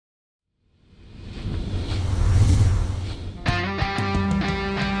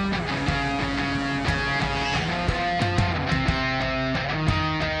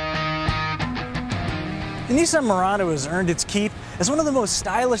Nissan Murano has earned its keep as one of the most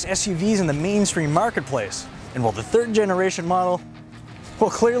stylish SUVs in the mainstream marketplace. And while the third generation model,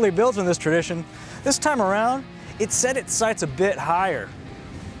 well, clearly built in this tradition, this time around, it set its sights a bit higher.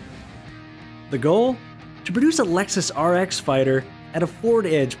 The goal? To produce a Lexus RX fighter at a Ford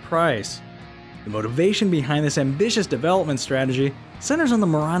Edge price. The motivation behind this ambitious development strategy centers on the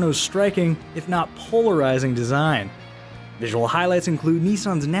Murano's striking, if not polarizing, design. Visual highlights include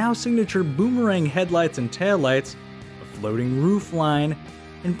Nissan's now signature boomerang headlights and taillights, a floating roof line,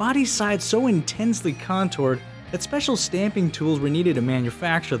 and body sides so intensely contoured that special stamping tools were needed to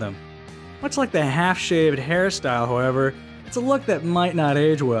manufacture them. Much like the half-shaved hairstyle, however, it's a look that might not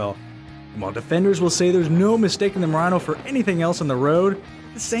age well. And while defenders will say there's no mistaking the Murano for anything else on the road,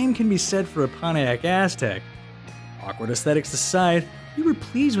 the same can be said for a Pontiac Aztek. Awkward aesthetics aside, we were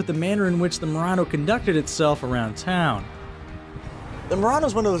pleased with the manner in which the Murano conducted itself around town. The Murano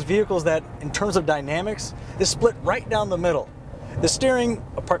is one of those vehicles that, in terms of dynamics, is split right down the middle. The steering,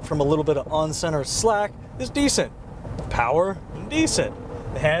 apart from a little bit of on-center slack, is decent. Power, decent.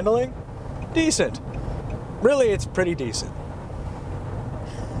 The handling, decent. Really, it's pretty decent,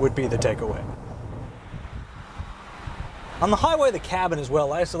 would be the takeaway. On the highway, the cabin is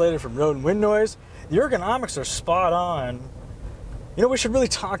well isolated from road and wind noise. The ergonomics are spot on. You know, we should really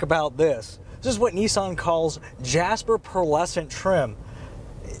talk about this. This is what Nissan calls Jasper pearlescent trim.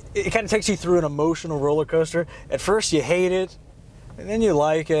 It kind of takes you through an emotional roller coaster. At first you hate it, and then you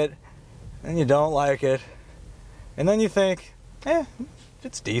like it, and you don't like it, and then you think,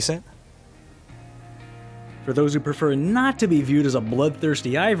 it's decent. For those who prefer not to be viewed as a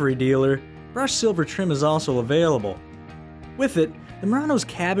bloodthirsty ivory dealer, brushed silver trim is also available. With it, the Murano's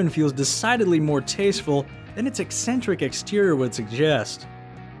cabin feels decidedly more tasteful than its eccentric exterior would suggest.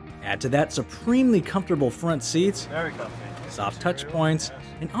 Add to that supremely comfortable front seats, Very comfy. soft touch points,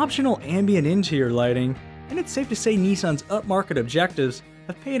 and optional ambient interior lighting, and it's safe to say Nissan's upmarket objectives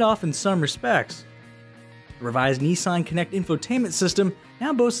have paid off in some respects. The revised Nissan Connect infotainment system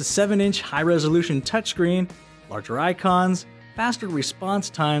now boasts a 7-inch high-resolution touchscreen, larger icons, faster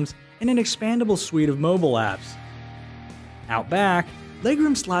response times, and an expandable suite of mobile apps. Out back,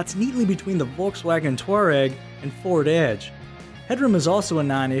 legroom slots neatly between the Volkswagen Touareg and Ford Edge. Headroom is also a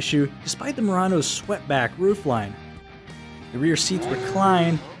non-issue despite the Murano's swept-back roofline. The rear seats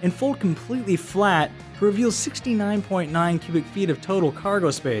recline and fold completely flat to reveal 69.9 cubic feet of total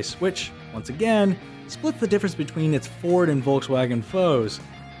cargo space, which, once again, splits the difference between its Ford and Volkswagen foes.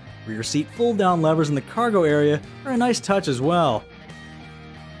 Rear seat fold-down levers in the cargo area are a nice touch as well.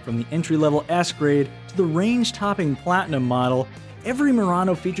 From the entry-level S-Grade to the range-topping Platinum model, every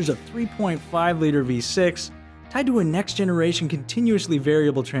Murano features a 3.5-liter V6 tied to a next-generation continuously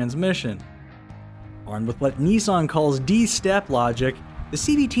variable transmission. Armed with what Nissan calls D-step logic, the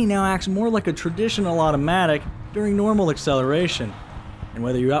CVT now acts more like a traditional automatic during normal acceleration. And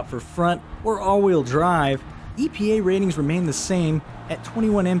whether you opt for front or all-wheel drive, EPA ratings remain the same at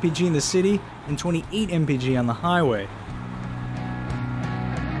 21 mpg in the city and 28 mpg on the highway.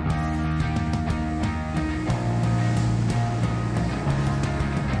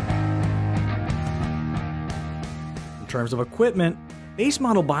 In terms of equipment, base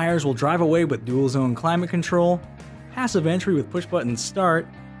model buyers will drive away with dual-zone climate control, passive entry with push-button start,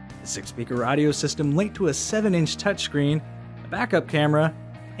 a 6-speaker audio system linked to a 7-inch touchscreen, a backup camera,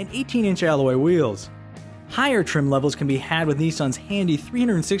 and 18-inch alloy wheels. Higher trim levels can be had with Nissan's handy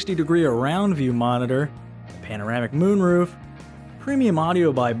 360-degree around view monitor, a panoramic moonroof, premium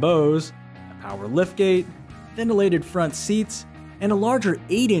audio by Bose, a power liftgate, ventilated front seats, and a larger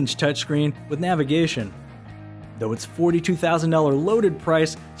 8-inch touchscreen with navigation. Though its $42,000 loaded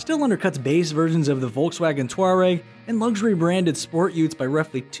price still undercuts base versions of the Volkswagen Touareg and luxury-branded sport utes by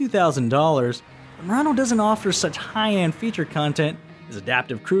roughly $2,000, the Murano doesn't offer such high-end feature content as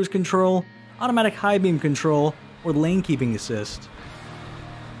adaptive cruise control, automatic high-beam control, or lane-keeping assist.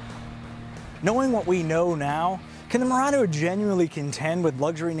 Knowing what we know now, can the Murano genuinely contend with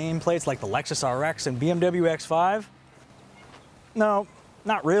luxury nameplates like the Lexus RX and BMW X5? No,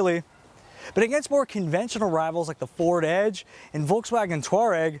 not really. But against more conventional rivals like the Ford Edge and Volkswagen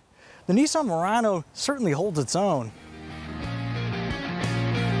Touareg, the Nissan Murano certainly holds its own.